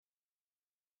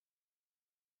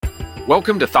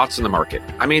Welcome to Thoughts on the Market.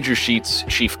 I'm Andrew Sheets,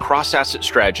 Chief Cross-Asset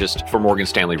Strategist for Morgan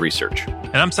Stanley Research.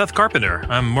 And I'm Seth Carpenter.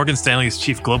 I'm Morgan Stanley's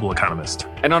Chief Global Economist.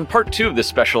 And on part 2 of this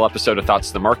special episode of Thoughts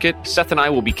on the Market, Seth and I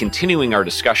will be continuing our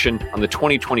discussion on the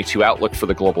 2022 outlook for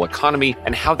the global economy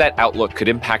and how that outlook could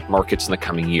impact markets in the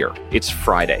coming year. It's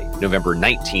Friday, November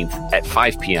 19th at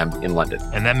 5 p.m. in London.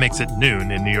 And that makes it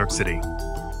noon in New York City.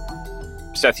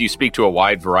 Seth, you speak to a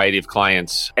wide variety of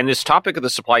clients, and this topic of the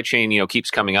supply chain,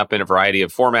 keeps coming up in a variety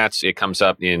of formats. It comes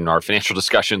up in our financial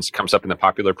discussions, it comes up in the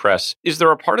popular press. Is there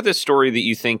a part of this story that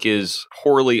you think is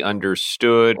poorly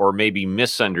understood or maybe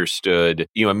misunderstood,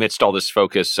 amidst all this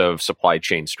focus of supply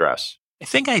chain stress? I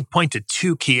think I'd point to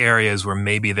 2 key areas where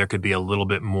maybe there could be a little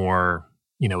bit more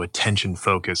attention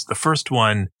focused. The first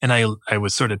one, and I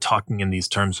was sort of talking in these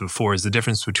terms before, is the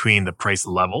difference between the price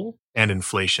level and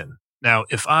inflation. Now,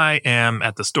 if I am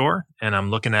at the store and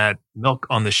I'm looking at milk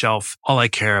on the shelf, all I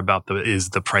care about is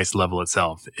the price level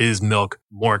itself. Is milk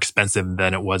more expensive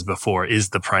than it was before? Is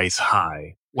the price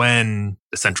high? When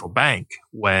the central bank,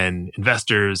 when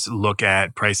investors look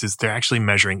at prices, they're actually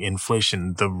measuring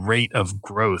inflation, the rate of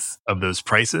growth of those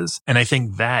prices. And I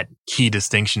think that key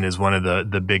distinction is one of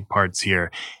the big parts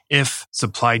here. If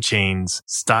supply chains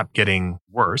stop getting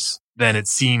worse, then it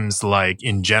seems like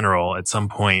in general, at some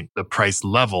point, the price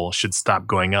level should stop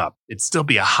going up. It'd still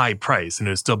be a high price and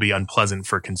it would still be unpleasant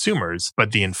for consumers,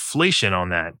 but the inflation on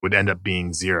that would end up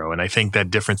being zero. And I think that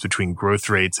difference between growth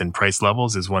rates and price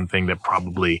levels is one thing that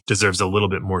probably deserves a little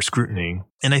bit more scrutiny.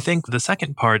 And I think the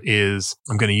second part is,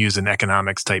 I'm going to use an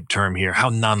economics type term here, how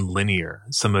nonlinear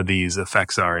some of these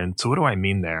effects are. And so what do I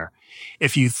mean there?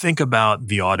 If you think about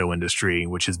the auto industry,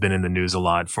 which has been in the news a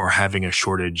lot for having a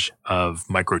shortage of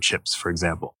microchips, for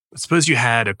example. Suppose you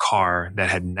had a car that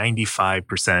had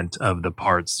 95% of the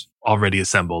parts already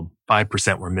assembled,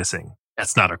 5% were missing.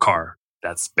 That's not a car.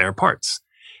 That's spare parts.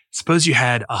 Suppose you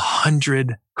had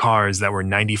 100 cars that were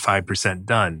 95%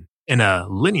 done. In a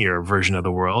linear version of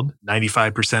the world,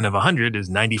 95% of 100 is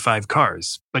 95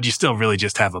 cars, but you still really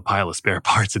just have a pile of spare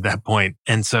parts at that point.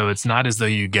 And so it's not as though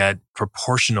you get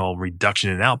proportional reduction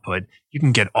in output. You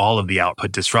can get all of the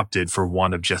output disrupted for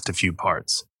one of just a few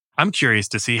parts. I'm curious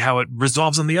to see how it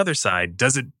resolves on the other side.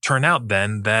 Does it turn out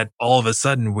then that all of a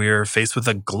sudden we're faced with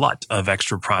a glut of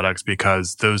extra products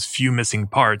because those few missing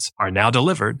parts are now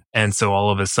delivered? And so all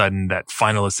of a sudden that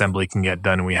final assembly can get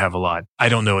done and we have a lot. I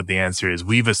don't know what the answer is.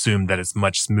 We've assumed that it's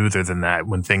much smoother than that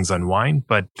when things unwind,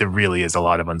 but there really is a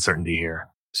lot of uncertainty here.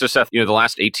 So Seth, the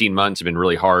last 18 months have been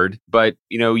really hard, but,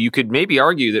 you could maybe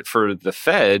argue that for the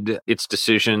Fed, its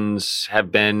decisions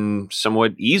have been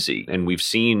somewhat easy. And we've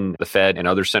seen the Fed and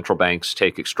other central banks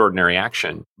take extraordinary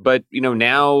action. But,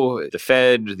 now the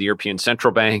Fed, the European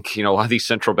Central Bank, a lot of these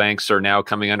central banks are now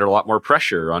coming under a lot more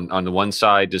pressure on the one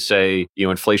side to say,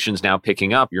 inflation's now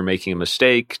picking up, you're making a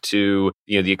mistake, to,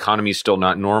 the economy's still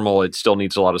not normal, it still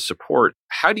needs a lot of support.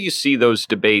 How do you see those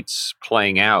debates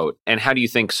playing out? And how do you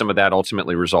think some of that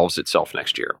ultimately resolves itself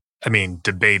next year? I mean,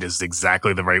 debate is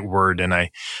exactly the right word. And I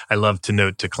love to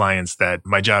note to clients that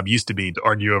my job used to be to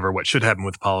argue over what should happen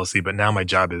with policy, but now my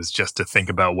job is just to think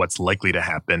about what's likely to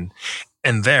happen.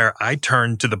 And there, I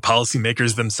turn to the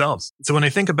policymakers themselves. So when I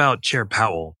think about Chair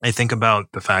Powell, I think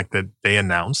about the fact that they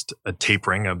announced a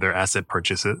tapering of their asset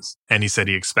purchases. And he said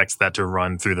he expects that to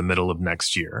run through the middle of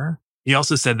next year. He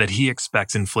also said that he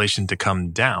expects inflation to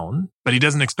come down, but he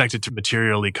doesn't expect it to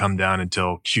materially come down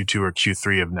until Q2 or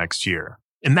Q3 of next year.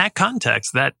 In that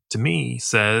context, that to me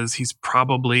says he's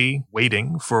probably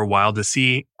waiting for a while to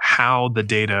see how the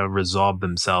data resolve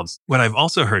themselves. What I've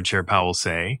also heard Chair Powell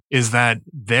say is that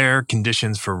their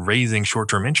conditions for raising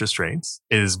short-term interest rates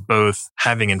is both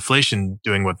having inflation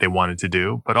doing what they wanted to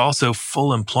do, but also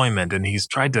full employment. And he's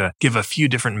tried to give a few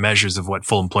different measures of what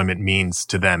full employment means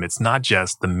to them. It's not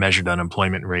just the measured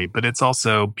unemployment rate, but it's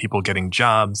also people getting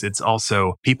jobs. It's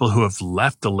also people who have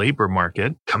left the labor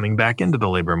market coming back into the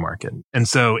labor market. And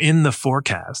so in the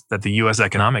forecast that the U.S.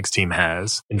 economics team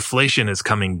has, inflation is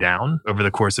coming down over the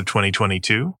course of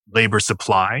 2022. Labor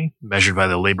supply, measured by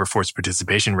the labor force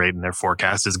participation rate in their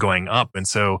forecast, is going up. And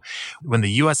so when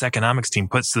the U.S. economics team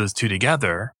puts those two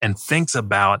together and thinks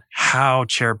about how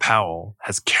Chair Powell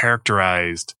has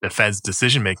characterized the Fed's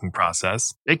decision-making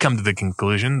process, they come to the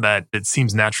conclusion that it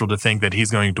seems natural to think that he's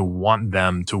going to want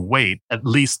them to wait at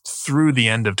least through the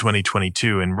end of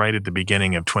 2022 and right at the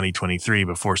beginning of 2023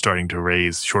 before starting to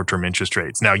raise short-term interest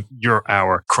rates. Now, you're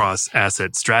our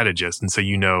cross-asset strategist, and so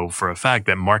you know for a fact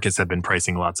that markets have been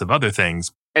pricing lots of other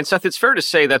things. And Seth, it's fair to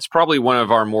say that's probably one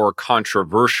of our more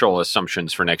controversial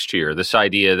assumptions for next year, this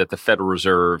idea that the Federal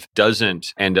Reserve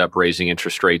doesn't end up raising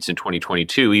interest rates in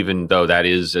 2022, even though that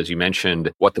is, as you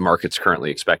mentioned, what the market's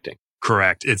currently expecting.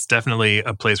 Correct. It's definitely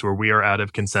a place where we are out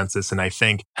of consensus. And I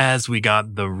think as we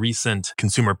got the recent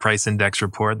consumer price index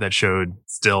report that showed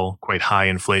still quite high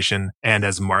inflation, and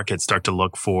as markets start to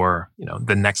look for,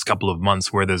 the next couple of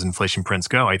months where those inflation prints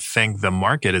go, I think the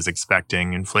market is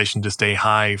expecting inflation to stay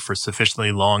high for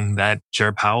sufficiently long that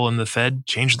Chair Powell and the Fed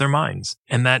change their minds.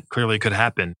 And that clearly could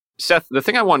happen. Seth, the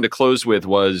thing I wanted to close with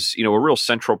was, a real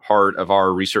central part of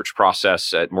our research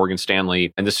process at Morgan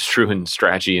Stanley, and this is true in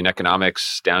strategy and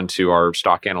economics down to our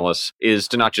stock analysts, is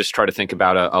to not just try to think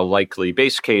about a likely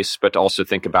base case, but to also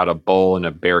think about a bull and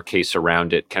a bear case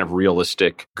around it, kind of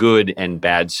realistic good and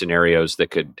bad scenarios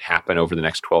that could happen over the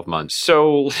next 12 months.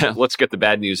 So let's get the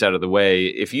bad news out of the way.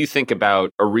 If you think about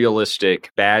a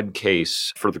realistic bad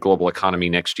case for the global economy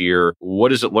next year, what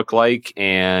does it look like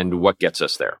and what gets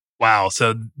us there? Wow.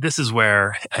 So this is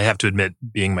where I have to admit,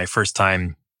 being my first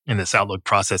time in this outlook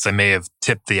process, I may have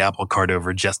tipped the apple cart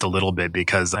over just a little bit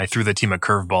because I threw the team a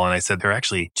curveball and I said there are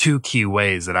actually two key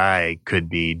ways that I could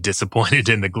be disappointed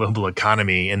in the global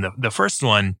economy. And the first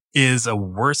one is a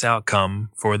worse outcome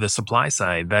for the supply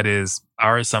side. That is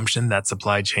our assumption that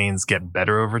supply chains get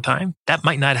better over time. That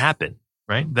might not happen.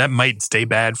 Right? That might stay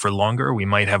bad for longer. We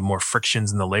might have more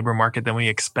frictions in the labor market than we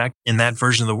expect. In that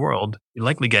version of the world, you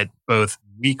likely get both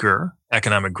weaker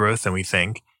economic growth than we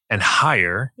think and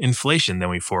higher inflation than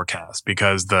we forecast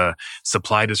because the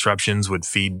supply disruptions would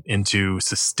feed into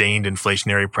sustained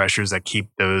inflationary pressures that keep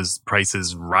those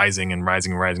prices rising and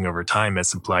rising and rising over time as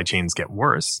supply chains get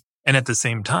worse. And at the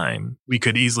same time, we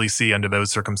could easily see under those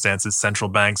circumstances,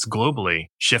 central banks globally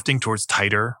shifting towards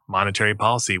tighter monetary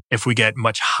policy. If we get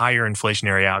much higher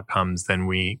inflationary outcomes than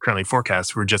we currently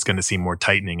forecast, we're just going to see more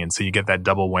tightening. And so you get that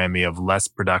double whammy of less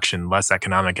production, less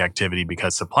economic activity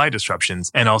because supply disruptions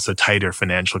and also tighter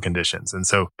financial conditions. And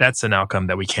so that's an outcome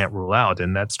that we can't rule out.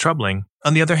 And that's troubling.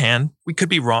 On the other hand, we could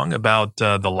be wrong about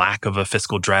the lack of a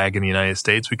fiscal drag in the United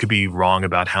States. We could be wrong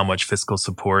about how much fiscal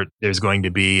support there's going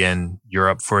to be in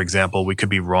Europe, for example. We could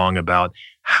be wrong about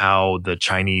how the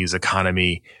Chinese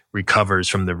economy recovers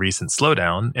from the recent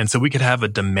slowdown. And so we could have a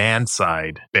demand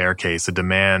side bear case, a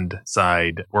demand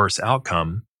side worse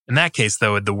outcome. In that case,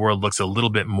 though, the world looks a little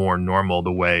bit more normal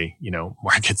the way,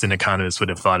 markets and economists would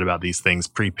have thought about these things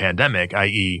pre-pandemic,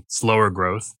 i.e. slower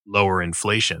growth, lower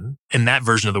inflation. In that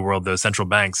version of the world, though, central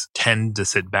banks tend to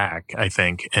sit back, I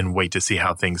think, and wait to see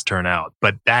how things turn out.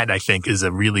 But that, I think, is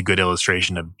a really good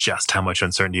illustration of just how much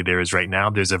uncertainty there is right now.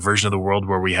 There's a version of the world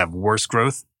where we have worse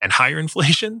growth and higher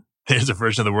inflation. There's a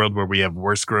version of the world where we have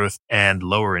worse growth and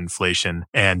lower inflation.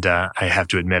 And I have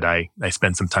to admit, I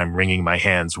spend some time wringing my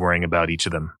hands worrying about each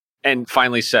of them. And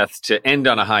finally, Seth, to end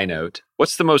on a high note,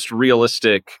 what's the most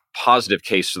realistic positive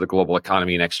case for the global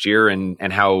economy next year and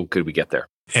how could we get there?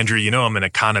 Andrew, I'm an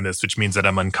economist, which means that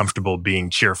I'm uncomfortable being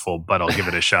cheerful, but I'll give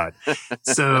it a shot.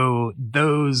 So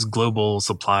those global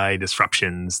supply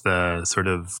disruptions, the sort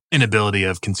of inability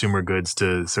of consumer goods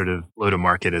to sort of flow to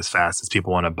market as fast as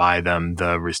people want to buy them,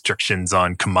 the restrictions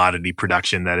on commodity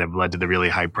production that have led to the really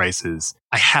high prices.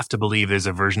 I have to believe there's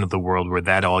a version of the world where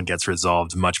that all gets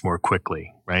resolved much more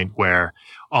quickly, right? Where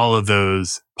all of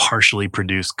those partially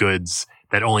produced goods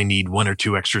that only need one or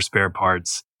two extra spare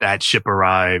parts, that ship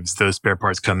arrives, those spare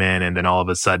parts come in, and then all of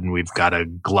a sudden we've got a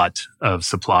glut of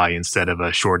supply instead of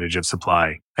a shortage of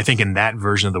supply. I think in that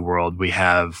version of the world, we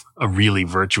have a really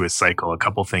virtuous cycle. A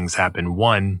couple things happen.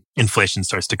 One, inflation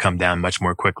starts to come down much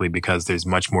more quickly because there's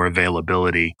much more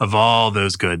availability of all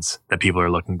those goods that people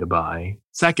are looking to buy.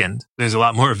 Second, there's a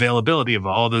lot more availability of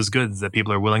all those goods that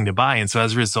people are willing to buy. And so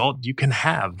as a result, you can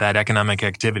have that economic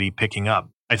activity picking up.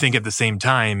 I think at the same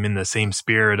time, in the same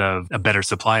spirit of a better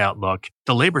supply outlook,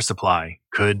 the labor supply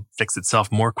could fix itself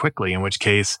more quickly, in which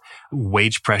case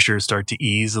wage pressures start to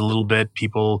ease a little bit.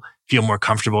 People feel more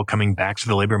comfortable coming back to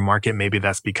the labor market. Maybe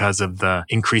that's because of the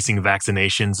increasing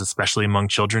vaccinations, especially among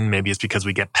children. Maybe it's because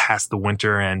we get past the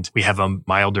winter and we have a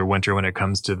milder winter when it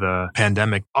comes to the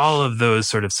pandemic. All of those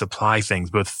sort of supply things,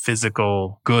 both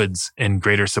physical goods and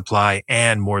greater supply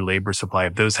and more labor supply,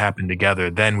 if those happen together,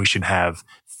 then we should have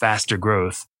faster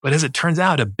growth. But as it turns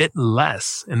out, a bit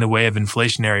less in the way of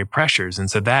inflationary pressures. And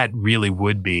so that really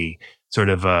would be sort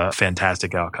of a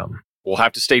fantastic outcome. We'll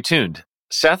have to stay tuned.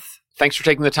 Seth, thanks for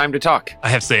taking the time to talk. I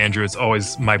have to say, Andrew, it's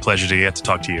always my pleasure to get to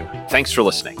talk to you. Thanks for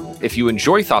listening. If you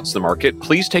enjoy Thoughts of the Market,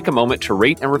 please take a moment to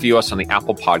rate and review us on the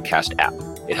Apple Podcast app.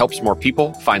 It helps more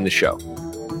people find the show.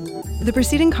 The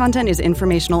preceding content is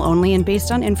informational only and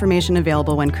based on information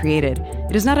available when created.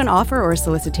 It is not an offer or a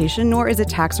solicitation, nor is it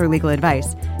tax or legal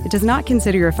advice. It does not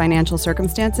consider your financial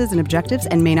circumstances and objectives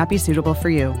and may not be suitable for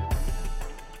you.